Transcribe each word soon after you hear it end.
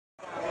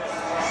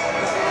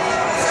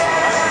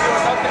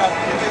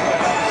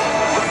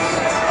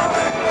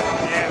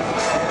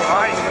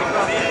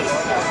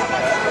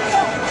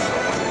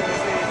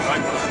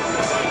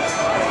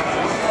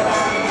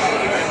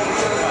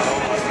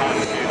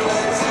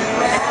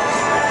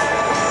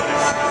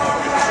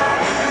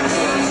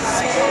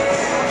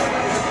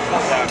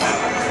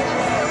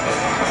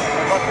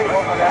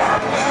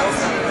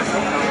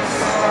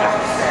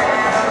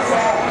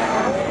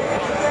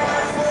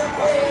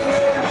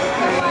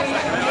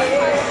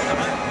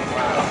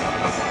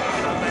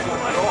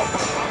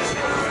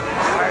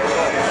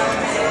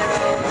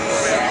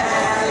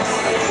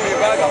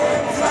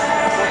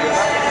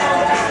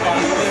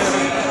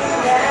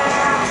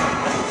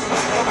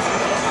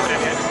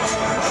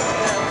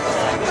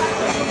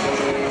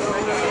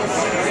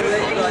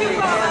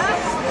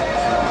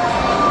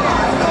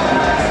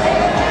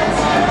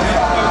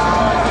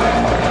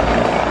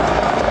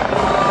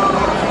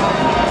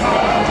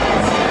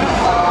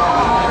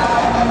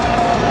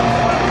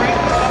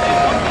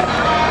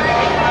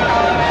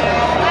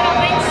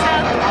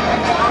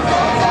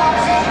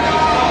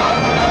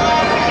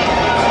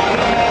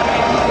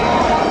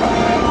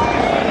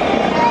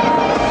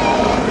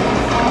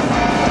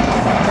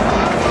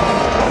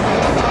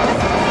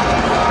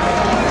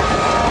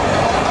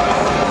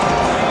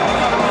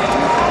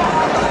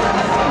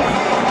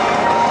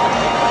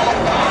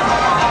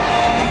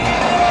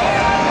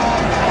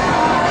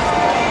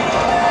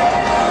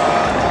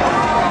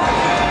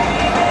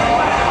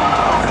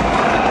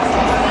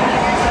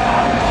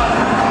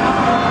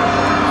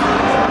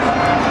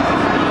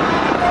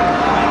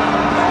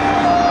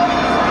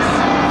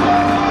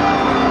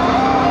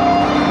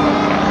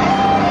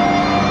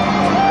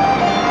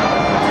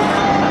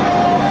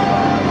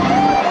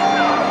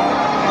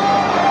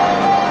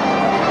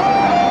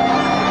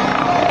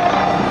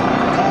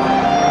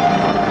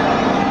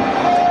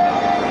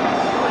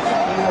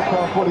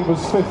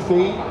was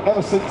 15.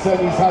 Ever since then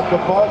he's had the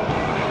bug.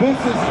 This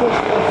is just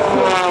a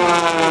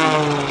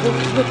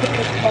just look at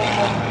the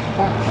calm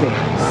action.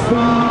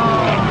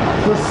 Speed,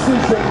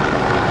 precision.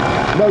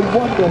 No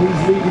wonder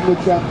he's leading the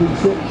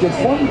championship. Just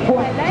 1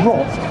 point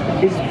dropped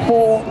in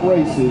 4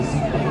 races.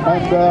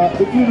 And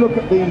if you look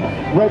at the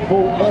Red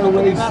Bull Air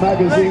Race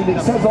magazine,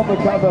 it says on the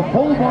cover,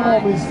 Paul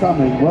Bonhomme is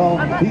coming. Well,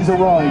 he's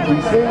arrived.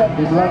 He's here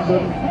in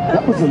London.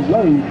 That was a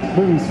low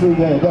move through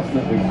there,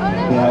 definitely.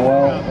 Yeah,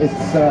 well,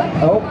 it's,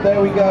 oh,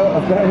 there we go,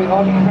 a very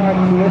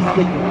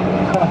uncharacteristic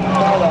I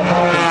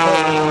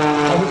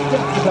was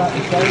just about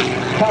to say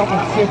how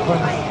much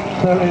difference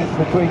there is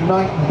between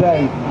night and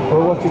day.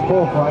 We're watching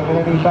qualifying and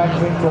then he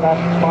bangs into that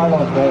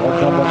pylon there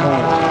at number 9.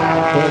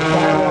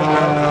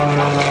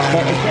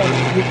 But again,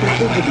 you can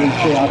visibly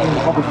see, I mean,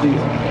 obviously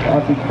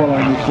I've been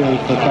following this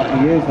series for a couple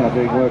of years now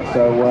doing work,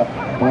 so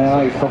my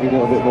eye is probably a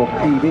little bit more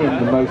keyed in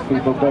than most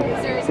people, but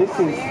this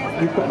is,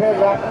 you compare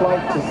that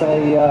flight to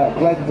say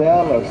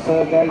Glendale or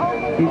Sergey,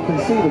 you can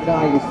see the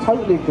guy is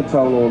totally in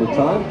control all the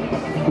time.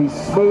 He's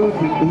smooth,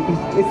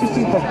 it just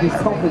seems like he's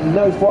confident, he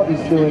knows what he's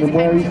doing and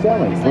where he's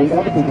going.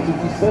 Everything is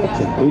just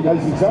searching. He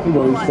knows exactly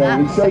where he's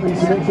going. He showed me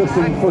some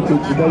interesting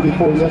footage the day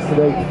before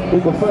yesterday.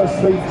 In the first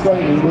speed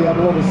training, we had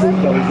a lot of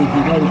seagulls, as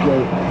you know,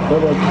 Joe. There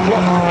were a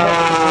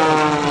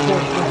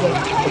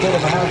bit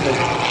of a hazard.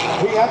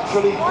 He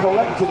actually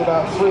collected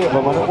about 3 of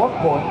them, and at one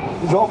point,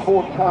 his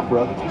onboard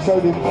camera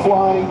showed him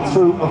flying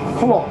through a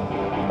flock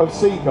of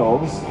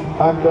seagulls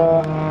and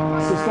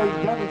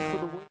sustained damage to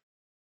the wing.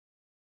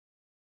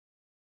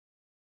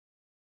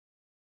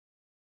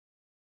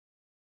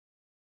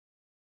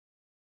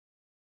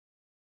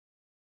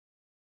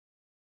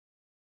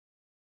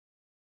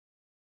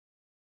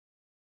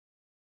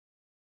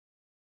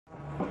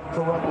 To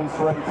run this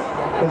race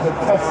is a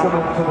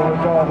testament to the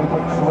regard in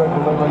which the Red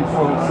Bull Race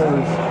World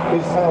Series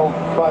is held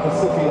by the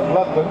City of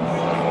London.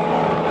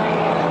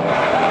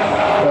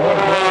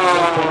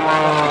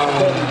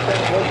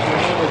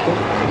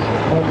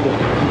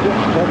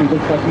 He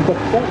looks like he's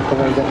upset the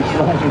way that he's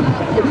riding.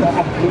 It's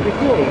absolutely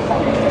furious.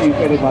 You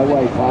get in my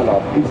way,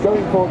 Tyler. He's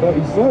going for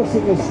he's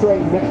nursing a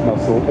strained neck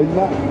muscle in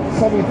that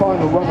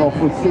semi-final runoff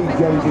with Steve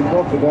Jones in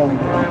Rotterdam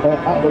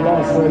at the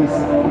last race.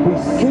 He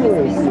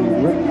seriously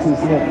ripped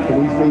his neck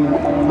and he's been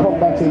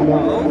combating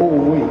that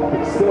all week.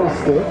 It's still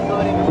stiff.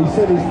 He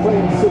said his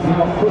brain's simply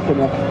not quick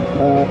enough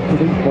to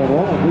beat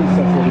Bonhomme, at least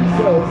that's what he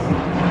says.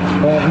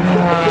 He's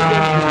got a big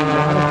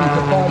engine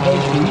for 5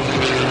 races,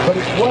 but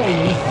it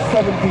weighs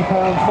 70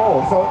 pounds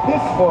more. So at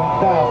this point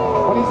now,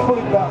 when he's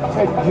pulling that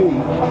 10G,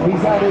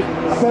 he's added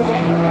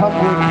 700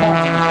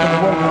 pounds to the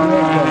weight of the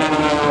aircraft.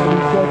 And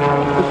he said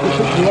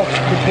it's a bit less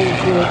to pull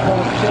through a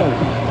can't show.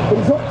 But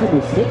he's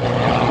optimistic.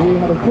 We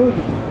had a good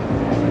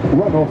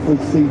run-off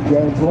with Steve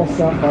Jones,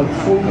 lost out by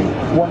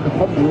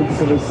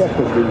 3/100ths of a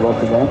second in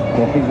Rotterdam.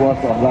 Yeah, he was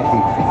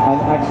unlucky. And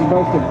actually,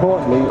 most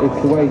importantly, it's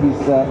the way his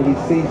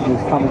season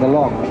is coming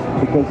along.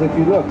 Because if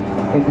you look,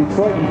 in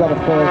Detroit he got a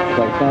 1st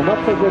place. Now, not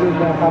so good in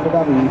Abu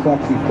Dhabi, he was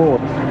actually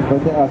 4th.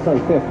 But, sorry,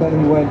 5th. Then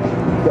he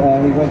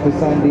went to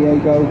San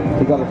Diego,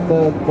 he got a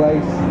 3rd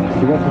place.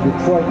 He went to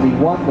Detroit and he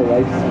won the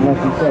race. And as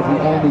he said, he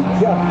only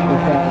just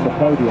missed out on the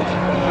podium.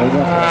 He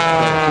went to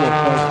 4th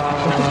place.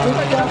 It's a good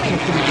start to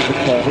the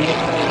curve.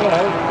 You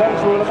know,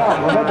 those rule them out.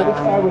 Remember,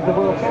 this guy was the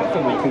world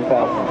champion in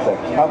 2006.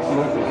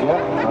 Absolutely, yeah.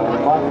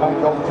 Mike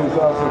Mangold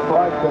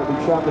 2005, David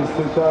Chambers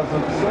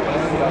 2006.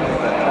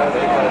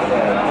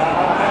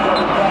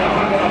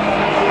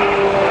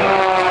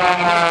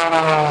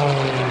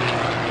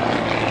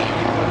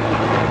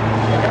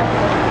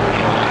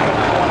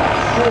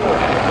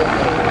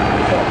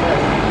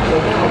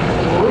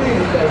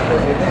 Really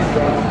desperate in this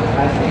race,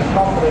 and he's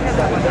confident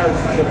that he knows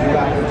he should be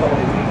back at the top.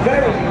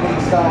 Very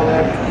unique style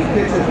there. He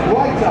pitches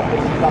right up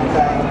as he comes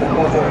out of the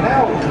bottom.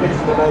 Now he's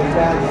pitching the nose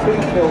down, speed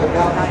building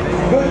up.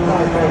 Good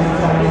time for him to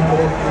come into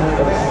this.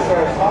 But this is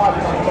where it's hard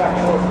to come back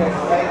towards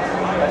next stage,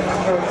 and he's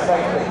through it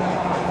safely.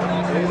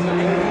 Here's the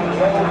lead,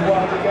 level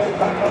 1 again,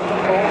 back up the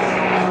course.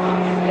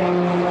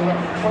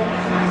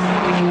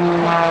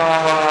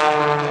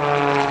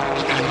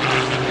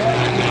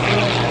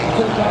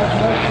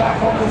 Back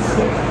on the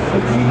stick, the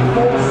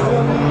G4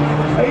 still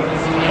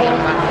 8.8.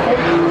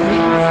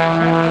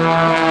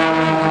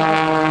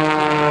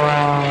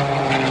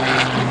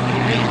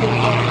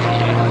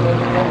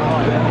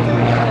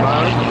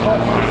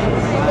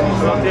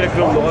 Direkt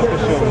rond de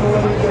afgesloten.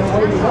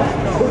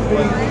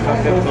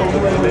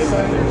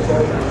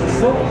 It's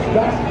not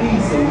that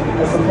easy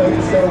as the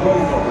players go away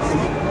from us.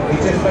 He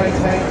just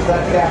maintains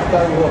that gap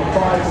over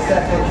 5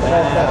 seconds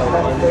off that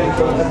left wing. As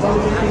long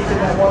as he keeps in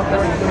that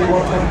 133,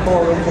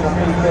 124 range, and I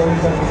think he'll be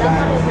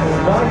back.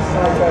 Nice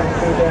guy going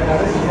through there. Now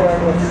this is where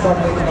everyone's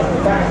struggling at the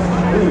back.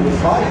 Ooh, his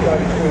high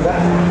going through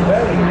that.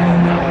 Very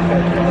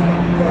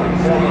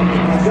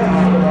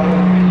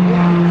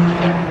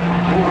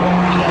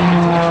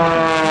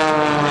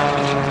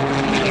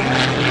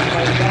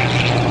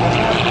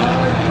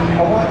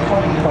a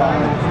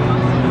 125.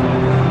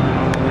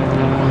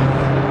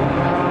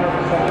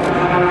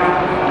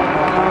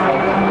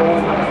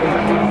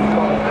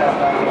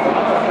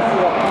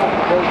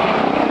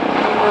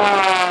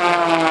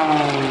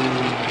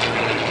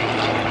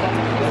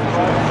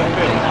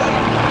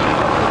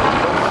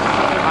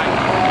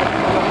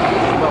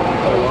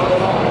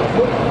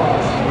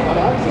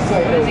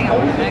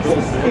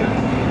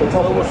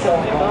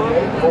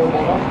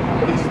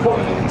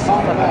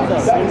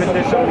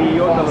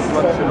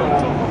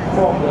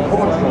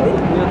 through,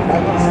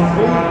 and he's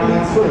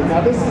completely through.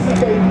 Now this is a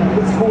game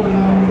that's fallen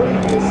out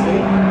previously.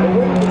 The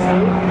wind is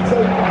through, so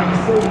he's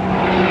through.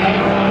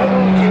 And head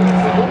on to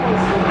the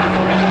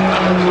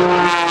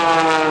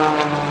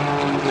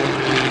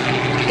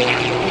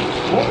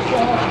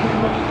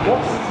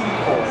What's the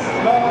G-force?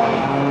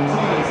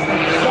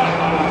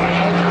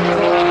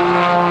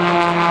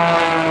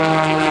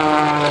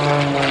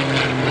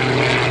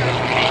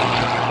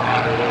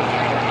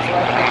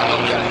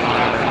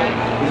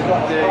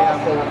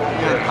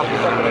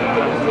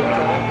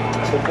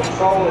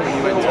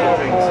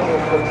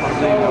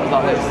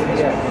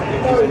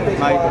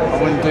 'Mate, I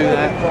wouldn't do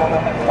that.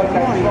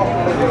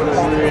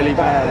 It's really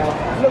bad.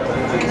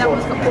 That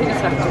one's got pretty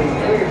stuff on.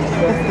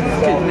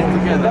 Getting it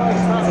together.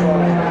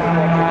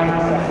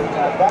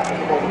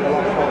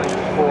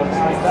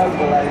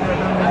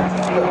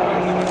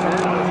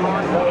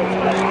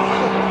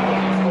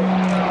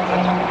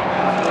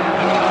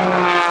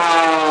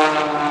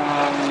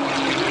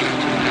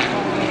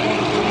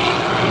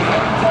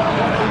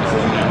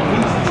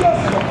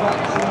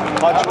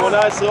 Much more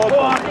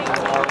nicer.